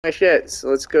my shit, so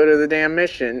let's go to the damn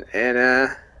mission.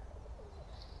 And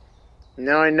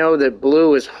now I know that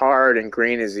blue is hard and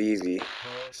green is easy.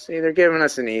 See, they're giving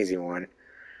us an easy one.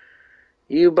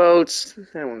 U-boats,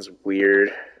 that one's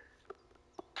weird.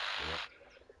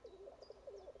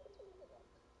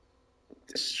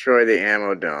 Destroy the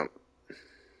ammo dump.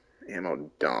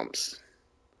 Ammo dumps.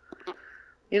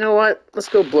 You know what? Let's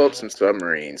go blow up some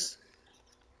submarines.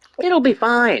 It'll be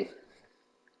fine.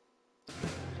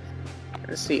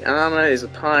 Let's see, Ama is a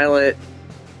pilot,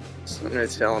 so I'm going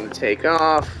to tell him to take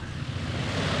off.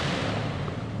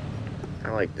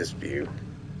 I like this view.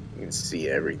 You can see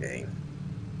everything.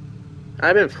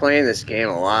 I've been playing this game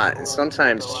a lot, and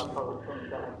sometimes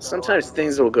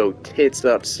things will go tits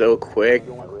up so quick.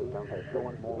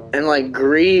 And like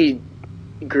greed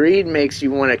makes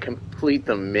you want to complete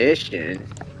the mission,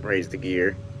 raise the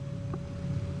gear.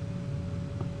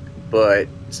 But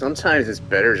sometimes it's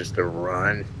better just to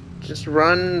run. Just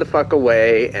run the fuck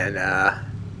away, and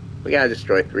we gotta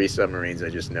destroy 3 submarines, I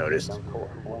just noticed.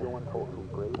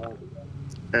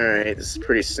 Alright, this is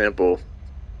pretty simple.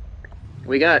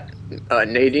 We got,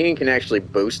 Nadine can actually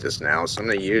boost us now, so I'm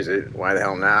gonna use it. Why the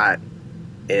hell not?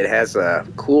 It has a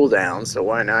cooldown, so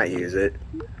why not use it?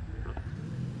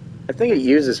 I think it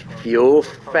uses fuel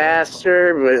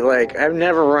faster, but like, I've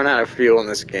never run out of fuel in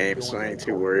this game, so I ain't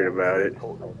too worried about it.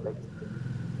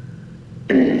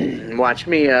 Watch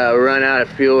me run out of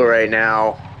fuel right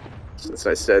now, since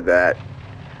I said that.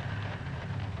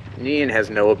 Nian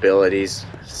has no abilities.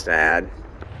 Sad.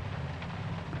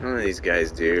 None of these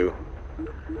guys do.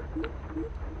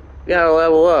 We gotta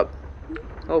level up.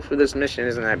 Hopefully this mission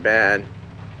isn't that bad.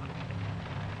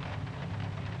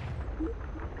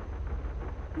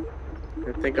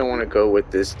 I think I want to go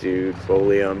with this dude,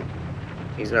 Folium.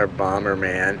 He's our bomber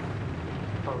man.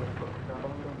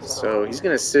 So he's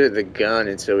gonna sit at the gun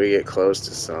until we get close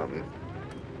to something.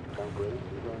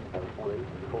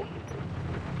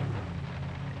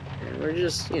 And we're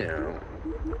just, you know,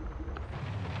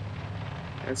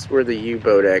 that's where the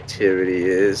U-boat activity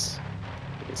is.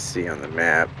 You can see on the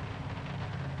map.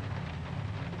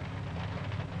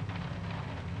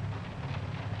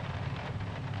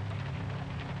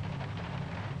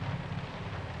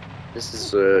 This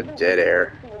is dead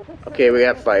air. Okay, we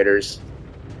got fighters.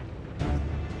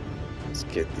 Let's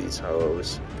get these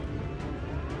hoes.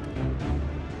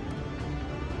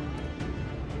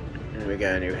 And we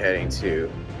got a new heading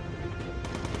too.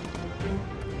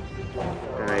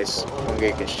 Nice.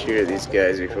 Fungi can shoot at these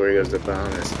guys before he goes to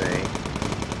bomb this thing.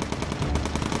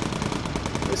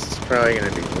 This is probably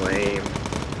gonna be lame.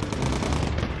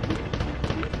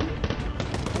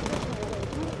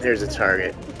 There's a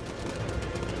target.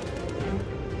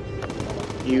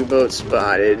 U-boat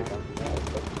spotted.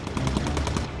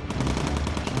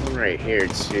 One right here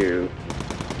too.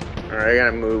 Alright, I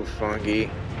gotta move, Fungi.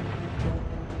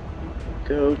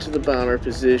 Go to the bomber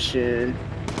position.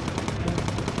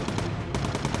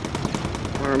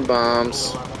 Arm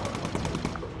bombs.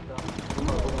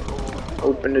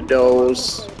 Open the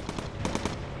doors.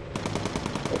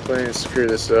 Hopefully I didn't screw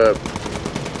this up.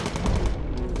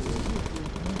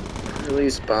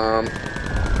 Release bomb.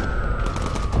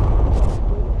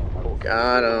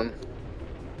 Got him.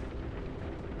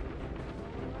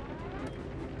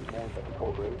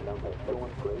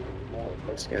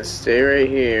 Just gonna stay right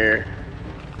here.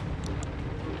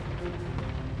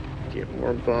 Get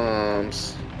more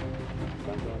bombs.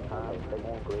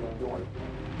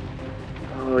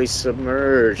 Oh, he's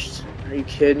submerged. Are you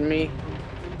kidding me?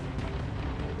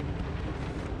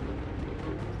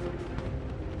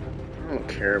 I don't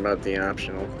care about the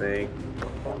optional thing.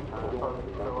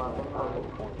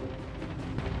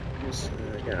 Just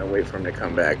gotta wait for him to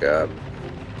come back up.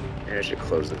 And I should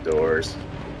close the doors.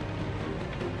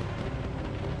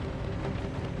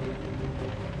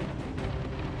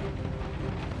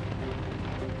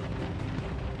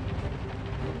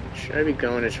 Should I be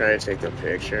going to try to take the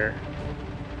picture?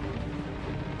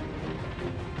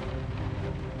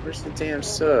 Where's the damn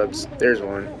subs? There's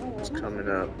one. It's coming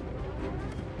up.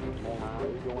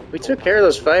 We took care of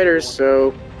those fighters,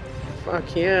 so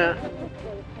fuck yeah.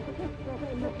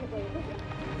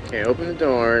 Okay, open the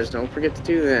doors. Don't forget to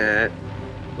do that.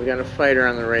 We got a fighter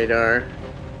on the radar.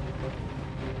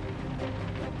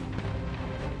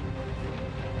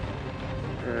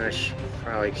 I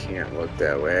probably can't look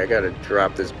that way. I gotta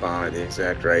drop this bomb at the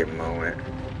exact right moment.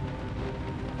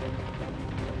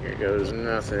 Here goes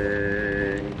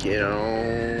nothing. Get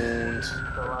on.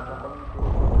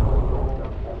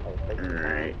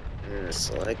 Alright, I'm gonna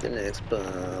select the next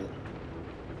bomb.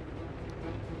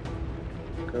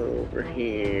 Go over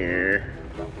here.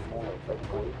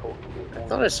 I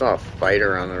thought I saw a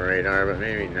fighter on the radar, but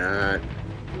maybe not.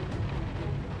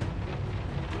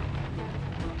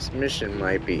 This mission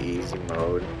might be easy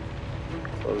mode.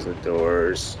 Close the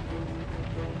doors.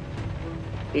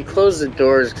 You close the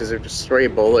doors because if a stray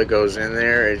bullet goes in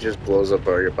there, it just blows up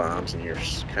all your bombs and you're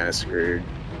kind of screwed.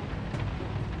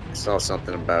 I saw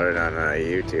something about it on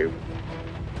YouTube.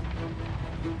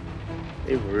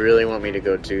 They really want me to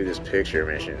go do this picture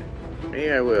mission.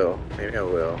 Maybe I will. Maybe I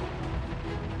will.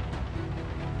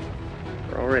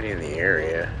 We're already in the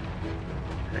area.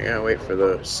 I gotta wait for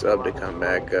the sub to come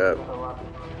back up.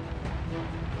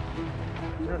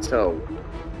 Tell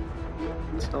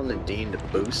Nadine to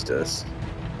boost us.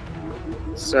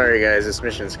 Sorry guys, this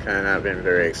mission's kind of not been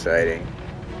very exciting.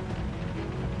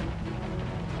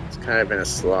 It's kind of been a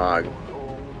slog.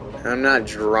 I'm not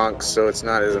drunk, so it's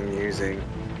not as amusing.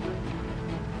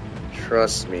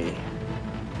 Trust me.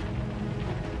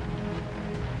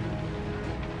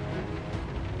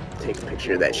 Take a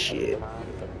picture of that shit.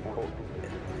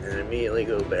 And immediately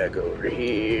go back over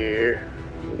here.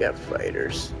 We got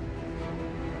fighters.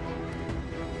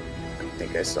 I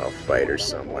think I saw fighters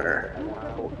somewhere.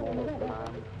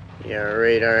 Yeah, our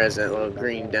radar has that little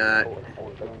green dot.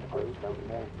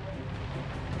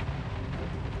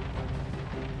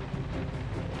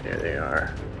 There they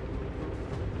are.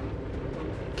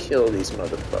 Kill these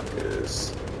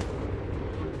motherfuckers.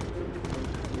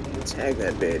 Tag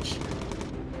that bitch.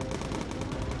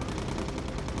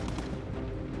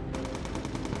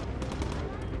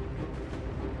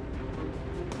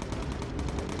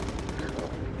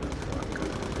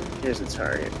 Here's the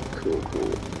target. Cool,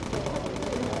 cool.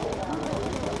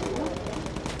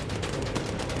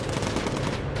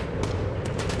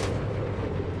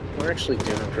 We're actually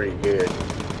doing pretty good.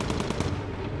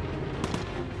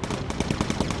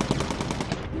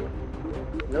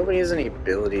 Nobody has any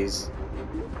abilities.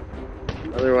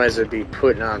 Otherwise, I'd be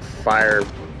putting on fire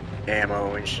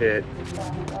ammo and shit.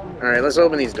 Alright, let's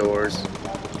open these doors.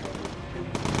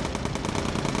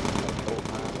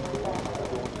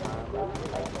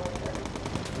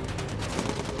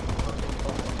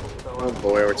 Oh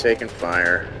boy, we're taking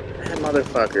fire. That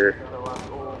motherfucker.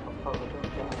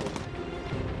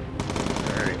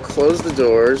 Alright, close the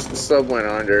doors. The sub went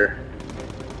under.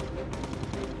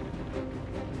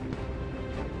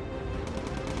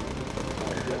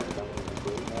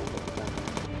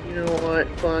 You know what,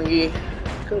 Fungi?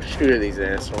 Go shoot at these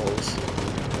assholes.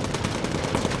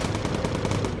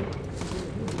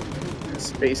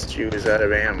 Space Jew is out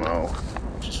of ammo,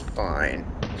 which is fine.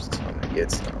 Just tell him to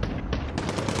get some.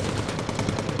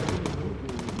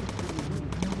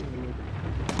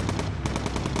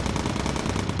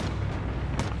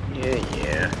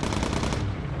 Yeah.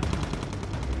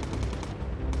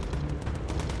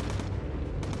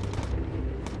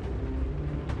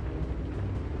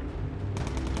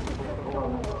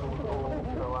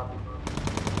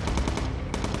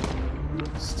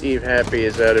 Steve Happy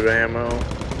is out of ammo.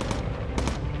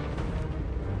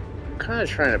 I'm kind of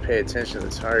trying to pay attention to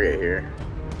the target here.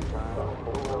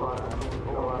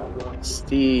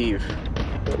 Steve,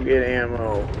 go get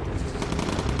ammo.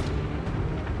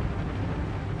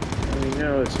 We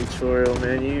know tutorial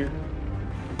menu.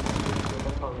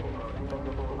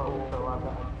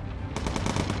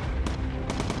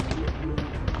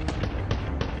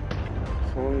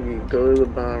 Fungi, go to the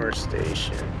bomber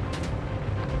station.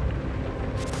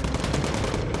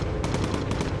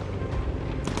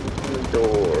 Open the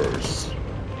doors.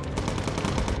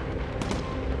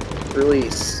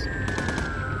 Release.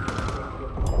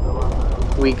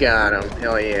 We got him.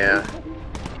 Hell yeah.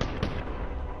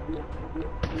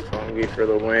 Fungi for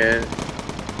the win.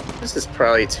 This is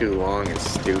probably too long and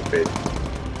stupid.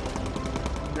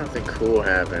 Nothing cool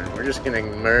happened. We're just gonna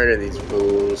murder these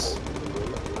fools.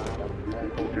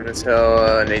 I'm gonna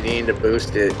tell Nadine to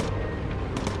boost it.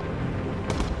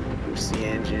 Boost the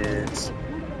engines.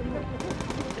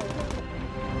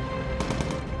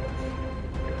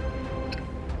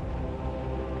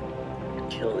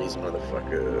 Kill these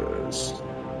motherfuckers.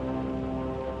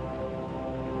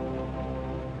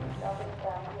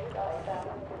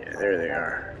 Yeah, there they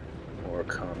are. More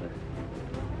coming.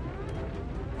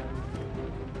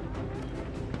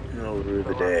 I'll rue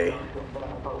the day.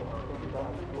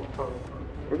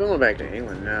 We're going back to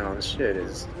England now. This shit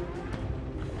is...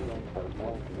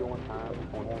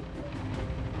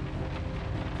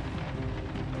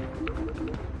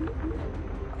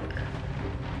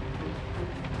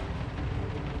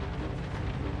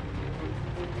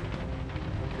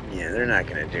 Yeah, they're not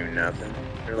gonna do nothing.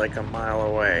 They're like a mile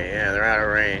away. Yeah, they're out of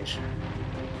range.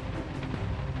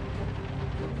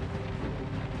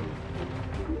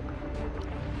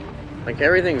 Like,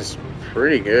 everything's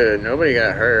pretty good. Nobody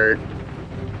got hurt.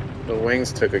 The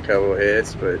wings took a couple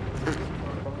hits, but...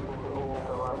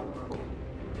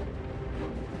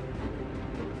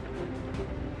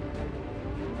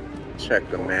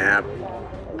 Check the map.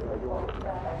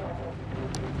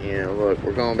 Yeah, look,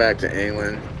 we're going back to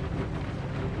England.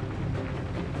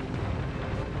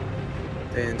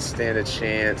 Didn't stand a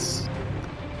chance.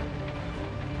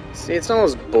 See, it's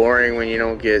almost boring when you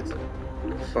don't get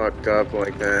fucked up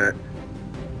like that.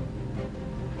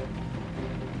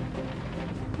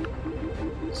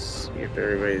 See if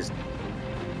everybody's in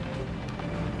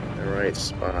the right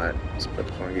spot. Let's put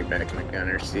Funky back in the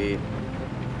gunner seat.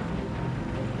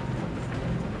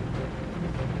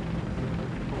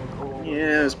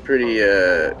 Yeah, it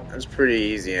was pretty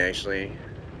easy actually.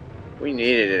 We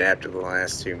needed it after the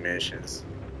last two missions.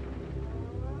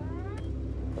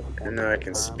 I know I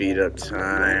can speed up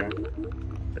time,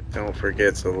 but don't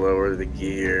forget to lower the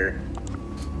gear.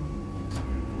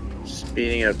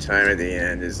 Speeding up time at the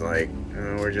end is like,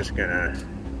 oh, we're just gonna...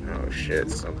 Oh shit,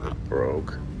 something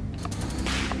broke.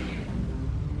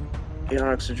 The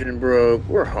oxygen broke.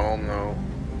 We're home though.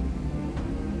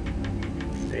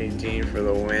 18 for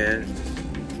the win.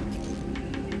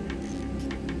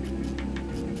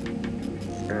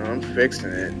 Oh, I'm fixing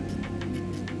it.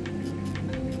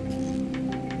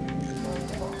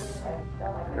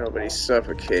 Nobody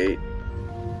suffocate.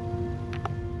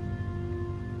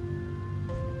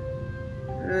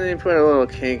 And they put a little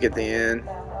kink at the end.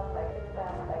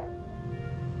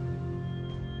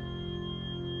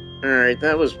 Alright,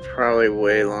 that was probably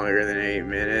way longer than 8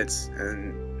 minutes.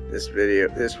 And this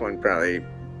one probably...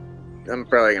 I'm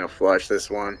probably gonna flush this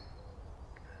one.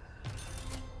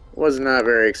 Was not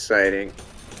very exciting.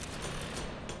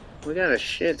 We got a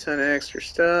shit ton of extra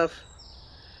stuff.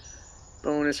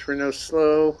 Bonus for no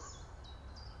slow.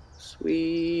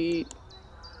 Sweet.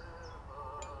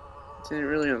 Didn't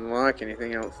really unlock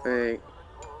anything, I don't think.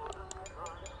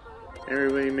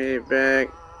 Everybody made it back.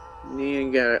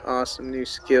 Nian got an awesome new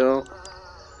skill.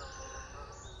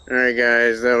 Alright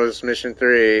guys, that was mission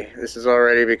 3. This is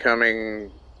already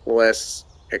becoming less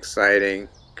exciting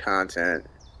content.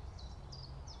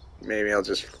 Maybe I'll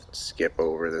just skip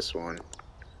over this one.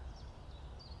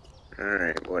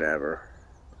 Alright, whatever.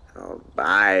 Oh,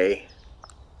 bye.